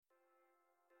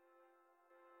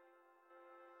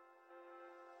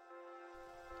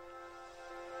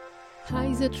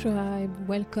Hi the tribe,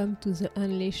 welcome to the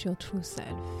Unleash Your True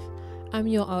Self. I'm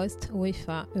your host,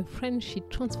 Wefa, a friendship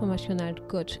transformational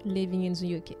coach living in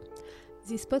the UK.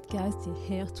 This podcast is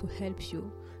here to help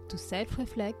you to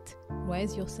self-reflect,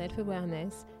 raise your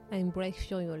self-awareness, and break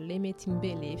through your limiting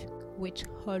beliefs which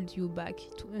hold you back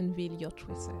to unveil your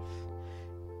true self.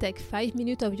 Take 5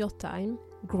 minutes of your time,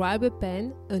 grab a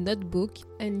pen, a notebook,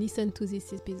 and listen to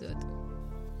this episode.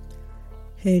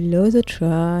 Hello the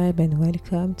tribe and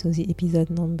welcome to the episode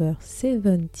number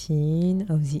 17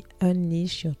 of the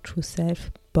Unleash Your True Self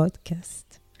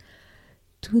podcast.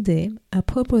 Today, I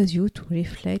propose you to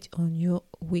reflect on your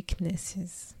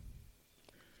weaknesses.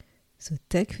 So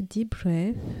take a deep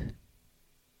breath,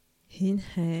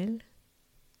 inhale,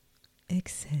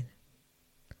 exhale.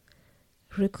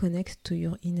 Reconnect to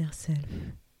your inner self.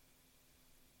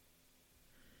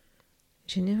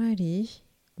 Generally,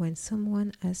 when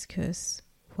someone asks us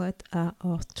what are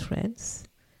our strengths,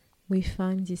 we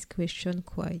find this question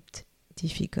quite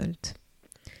difficult.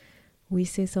 We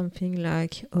say something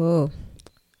like,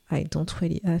 I don't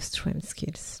really have strength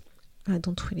skills. I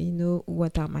don't really know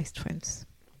what are my strengths.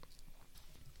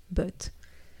 But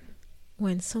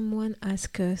when someone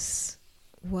asks us,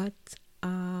 what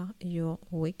are your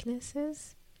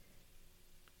weaknesses?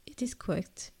 It is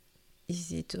quite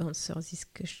easy to answer these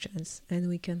questions, and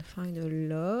we can find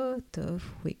a lot of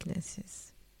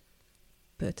weaknesses.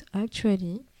 But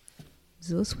actually,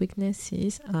 those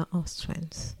weaknesses are our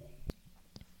strengths.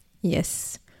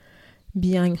 Yes,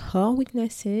 behind our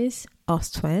weaknesses, our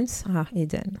strengths are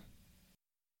hidden.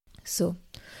 So,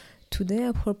 today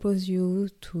I propose you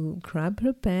to grab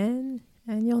a pen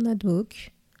and your notebook,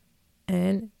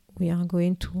 and we are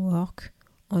going to work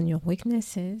on your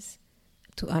weaknesses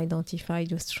to identify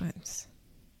your strengths.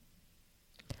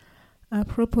 I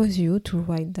propose you to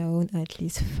write down at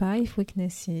least 5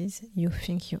 weaknesses you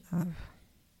think you have.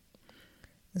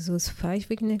 Those 5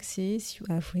 weaknesses you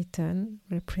have written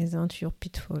represent your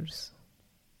pitfalls.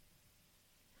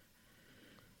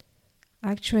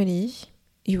 Actually,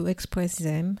 you express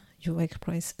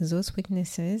those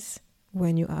weaknesses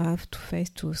when you have to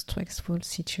face a stressful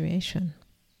situation.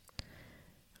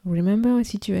 Remember a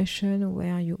situation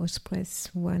where you express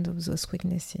one of those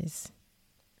weaknesses.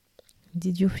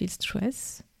 Did you feel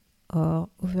stressed or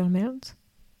overwhelmed?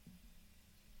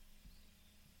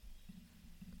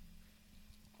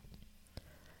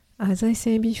 As I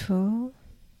said before,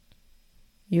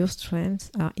 your strengths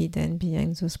are hidden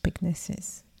behind those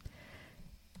weaknesses.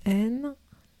 And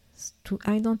to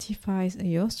identify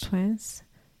your strengths,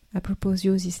 I propose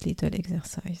you this little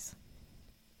exercise.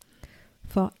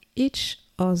 For each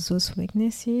of those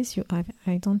weaknesses you have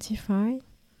identified,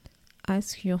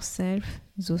 ask yourself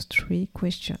those 3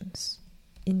 questions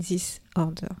in this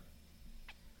order.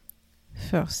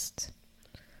 First,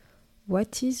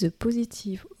 what is the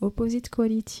positive opposite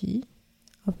quality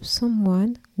of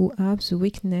someone who has the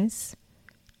weakness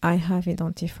I have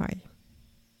identified?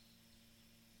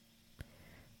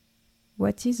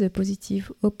 What is the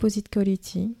positive opposite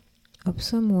quality of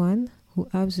someone who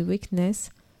has the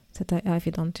weakness that I have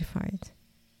identified?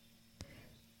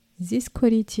 This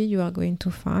quality you are going to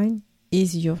find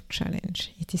is your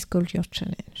challenge. It is called your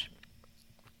challenge.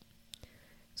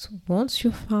 So once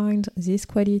you find this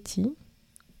quality,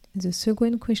 the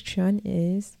second question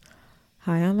is,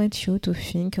 I invite you to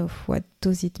think of what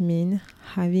does it mean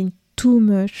having too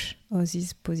much of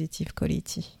this positive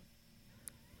quality.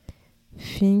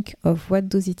 Think of what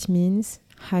does it mean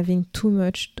having too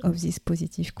much of this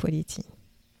positive quality.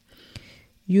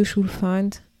 You should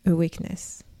find a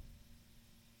weakness.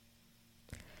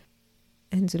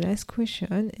 And the last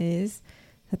question is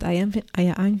that I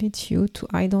invite you to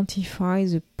identify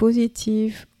the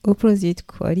positive opposite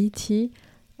quality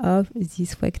of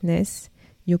this weakness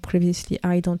you previously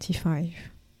identified.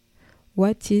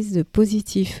 What is the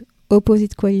positive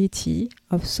opposite quality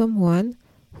of someone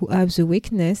who has the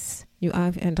weakness you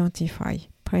have identified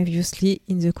previously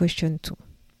in the question 2?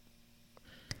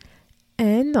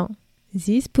 And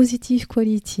this positive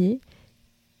quality,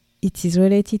 it is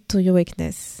related to your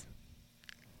weakness.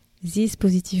 This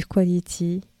positive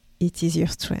quality, it is your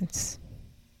strength.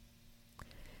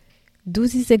 Do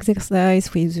this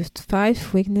exercise with the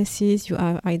 5 weaknesses you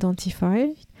have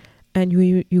identified, and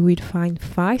you will find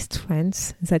 5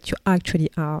 strengths that you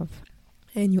actually have.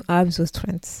 And you have those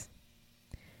strengths.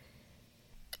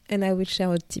 And I will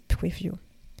share a tip with you.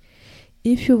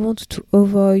 If you want to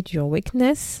avoid your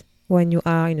weakness when you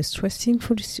are in a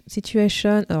stressful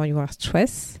situation or you are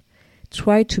stressed,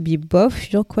 try to be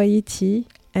both your quality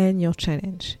and your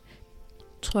challenge.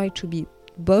 Try to be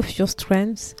both your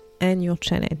strengths and your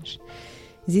challenge.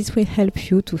 This will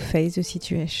help you to face the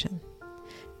situation.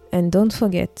 And don't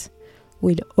forget,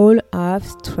 we all have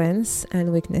strengths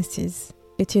and weaknesses.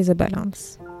 It is a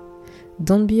balance.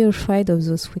 Don't be afraid of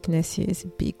those weaknesses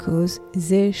because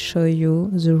they show you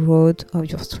the road of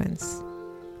your strengths.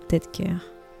 Take care.